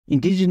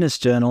Indigenous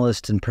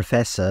journalist and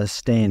professor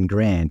Stan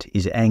Grant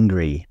is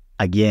angry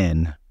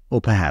again,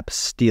 or perhaps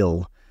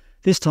still,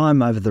 this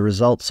time over the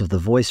results of the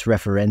Voice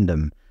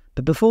Referendum.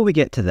 But before we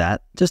get to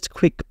that, just a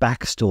quick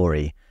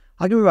backstory.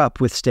 I grew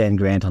up with Stan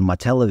Grant on my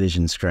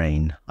television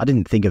screen. I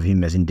didn't think of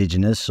him as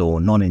Indigenous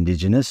or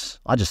non-Indigenous.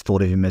 I just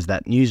thought of him as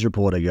that news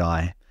reporter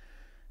guy.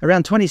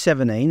 Around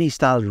 2017, he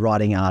started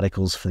writing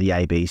articles for the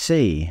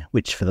ABC,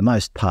 which for the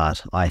most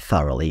part I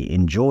thoroughly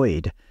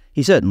enjoyed.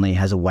 He certainly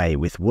has a way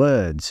with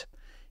words.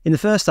 In the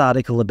first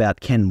article about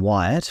Ken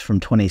Wyatt from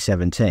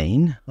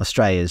 2017,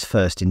 Australia's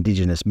first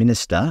Indigenous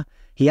minister,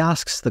 he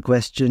asks the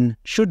question,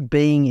 should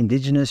being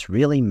Indigenous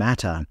really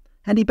matter?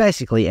 And he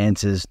basically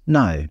answers,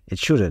 no, it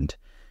shouldn't.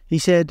 He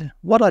said,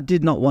 what I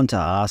did not want to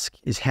ask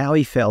is how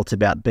he felt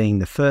about being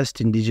the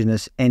first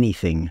Indigenous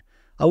anything.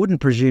 I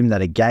wouldn't presume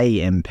that a gay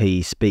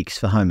MP speaks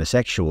for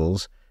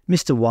homosexuals.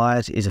 Mr.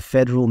 Wyatt is a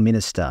federal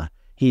minister.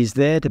 He is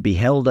there to be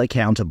held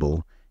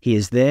accountable. He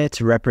is there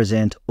to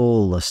represent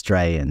all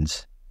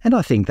Australians. And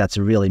I think that's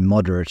a really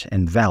moderate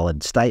and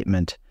valid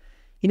statement.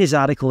 In his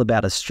article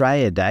about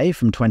Australia Day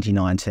from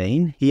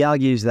 2019, he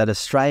argues that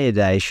Australia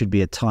Day should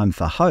be a time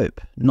for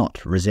hope,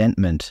 not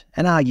resentment,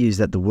 and argues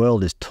that the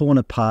world is torn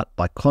apart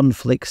by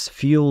conflicts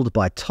fueled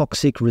by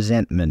toxic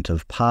resentment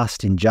of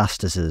past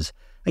injustices.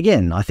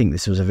 Again, I think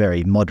this was a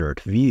very moderate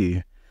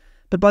view.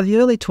 But by the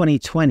early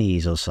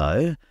 2020s or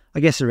so, I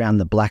guess around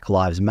the Black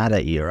Lives Matter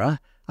era,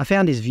 I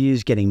found his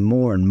views getting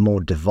more and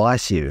more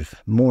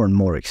divisive, more and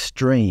more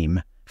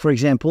extreme. For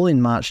example,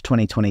 in March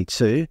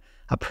 2022,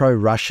 a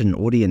pro-Russian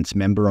audience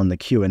member on the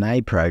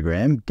Q&A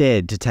program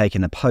dared to take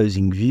an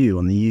opposing view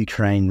on the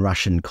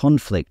Ukraine-Russian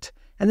conflict,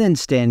 and then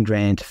Stan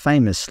Grant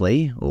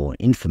famously, or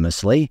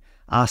infamously,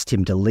 asked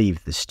him to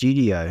leave the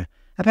studio.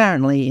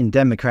 Apparently, in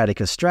democratic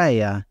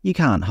Australia, you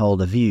can't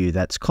hold a view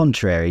that's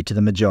contrary to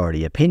the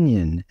majority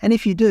opinion, and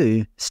if you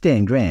do,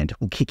 Stan Grant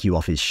will kick you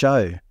off his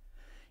show.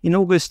 In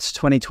August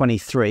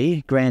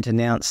 2023, Grant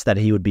announced that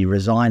he would be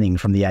resigning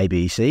from the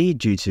ABC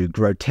due to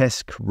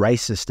grotesque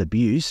racist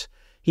abuse.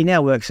 He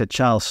now works at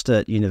Charles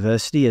Sturt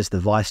University as the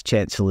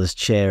Vice-Chancellor's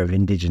Chair of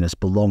Indigenous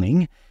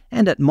Belonging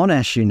and at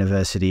Monash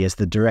University as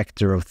the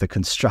Director of the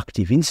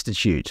Constructive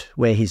Institute,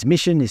 where his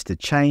mission is to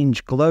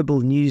change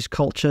global news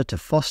culture to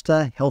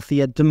foster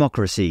healthier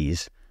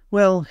democracies.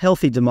 Well,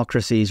 healthy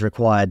democracies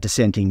require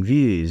dissenting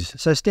views,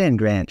 so Stan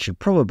Grant should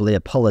probably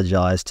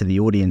apologise to the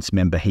audience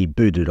member he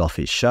booted off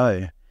his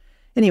show.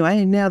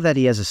 Anyway, now that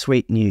he has a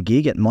sweet new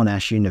gig at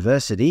Monash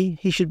University,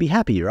 he should be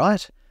happy,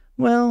 right?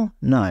 Well,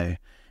 no.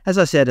 As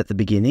I said at the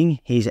beginning,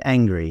 he's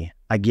angry,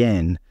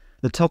 again.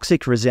 The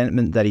toxic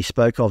resentment that he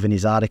spoke of in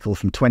his article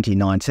from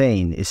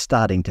 2019 is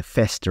starting to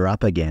fester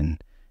up again.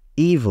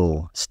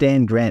 Evil,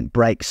 Stan Grant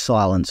breaks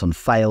silence on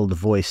failed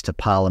voice to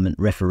Parliament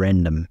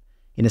referendum.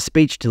 In a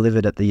speech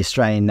delivered at the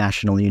Australian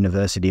National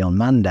University on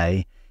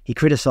Monday, he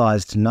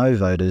criticised no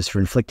voters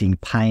for inflicting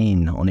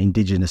pain on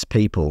Indigenous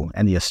people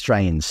and the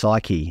Australian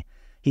psyche.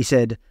 He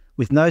said,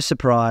 with no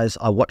surprise,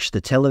 I watched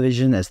the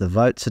television as the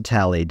votes are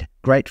tallied,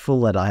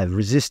 grateful that I have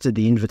resisted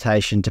the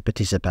invitation to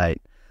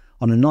participate.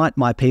 On a night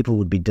my people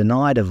would be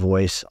denied a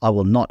voice, I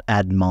will not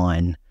add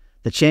mine.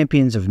 The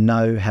champions of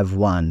no have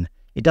won.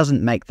 It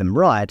doesn't make them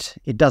right,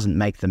 it doesn't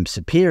make them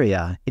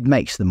superior, it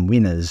makes them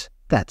winners.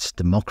 That's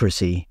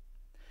democracy.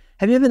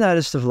 Have you ever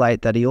noticed of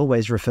late that he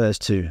always refers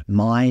to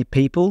my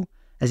people,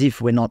 as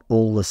if we're not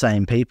all the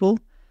same people?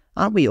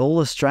 Aren't we all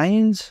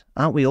Australians?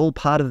 Aren't we all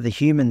part of the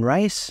human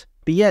race?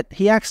 But yet,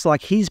 he acts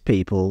like his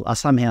people are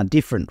somehow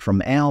different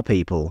from our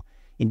people.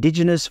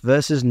 Indigenous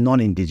versus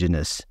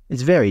non-Indigenous.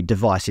 It's very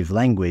divisive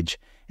language,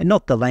 and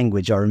not the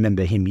language I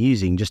remember him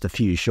using just a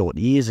few short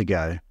years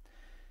ago.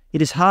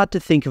 It is hard to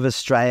think of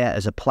Australia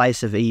as a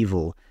place of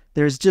evil.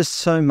 There is just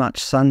so much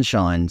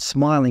sunshine,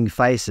 smiling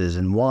faces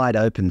and wide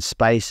open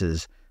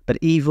spaces. But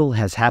evil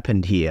has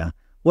happened here.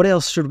 What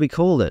else should we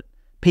call it?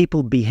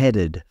 People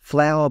beheaded,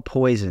 flower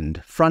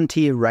poisoned,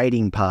 frontier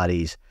raiding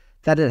parties.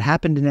 That it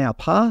happened in our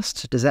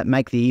past, does that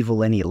make the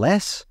evil any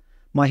less?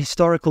 My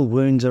historical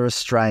wounds are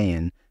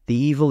Australian. The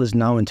evil is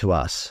known to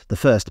us, the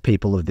first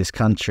people of this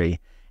country,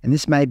 and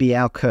this may be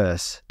our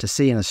curse, to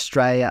see in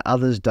Australia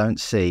others don't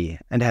see,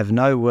 and have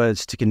no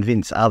words to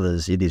convince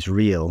others it is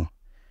real.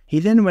 He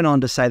then went on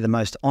to say the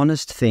most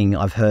honest thing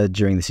I've heard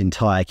during this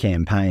entire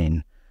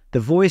campaign. The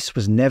voice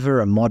was never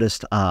a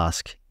modest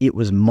ask, it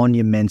was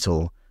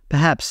monumental.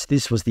 Perhaps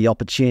this was the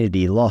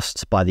opportunity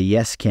lost by the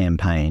Yes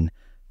campaign,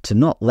 to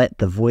not let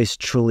the voice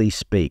truly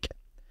speak.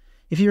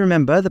 If you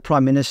remember, the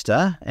Prime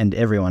Minister and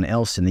everyone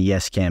else in the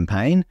Yes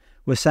campaign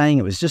were saying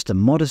it was just a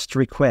modest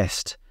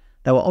request.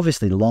 They were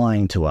obviously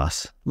lying to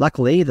us.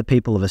 Luckily, the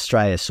people of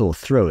Australia saw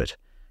through it.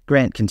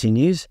 Grant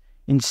continues,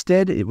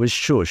 instead it was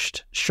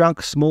shushed,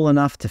 shrunk small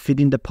enough to fit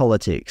into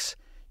politics.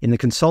 In the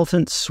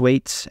consultants'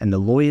 suites and the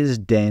lawyers'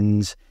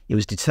 dens, it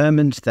was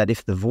determined that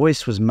if the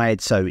voice was made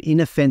so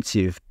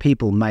inoffensive,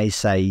 people may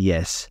say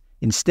yes.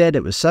 Instead,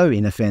 it was so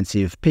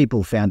inoffensive,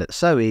 people found it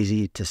so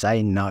easy to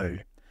say no.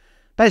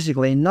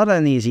 Basically, not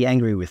only is he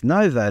angry with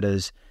no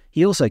voters,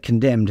 He also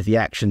condemned the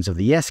actions of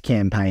the Yes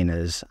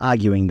campaigners,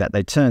 arguing that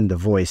they turned The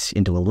Voice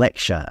into a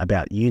lecture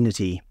about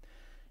unity.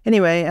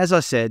 Anyway, as I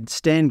said,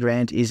 Stan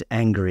Grant is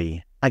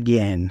angry,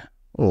 again,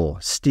 or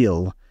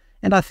still,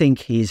 and I think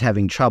he's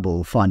having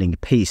trouble finding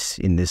peace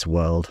in this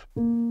world.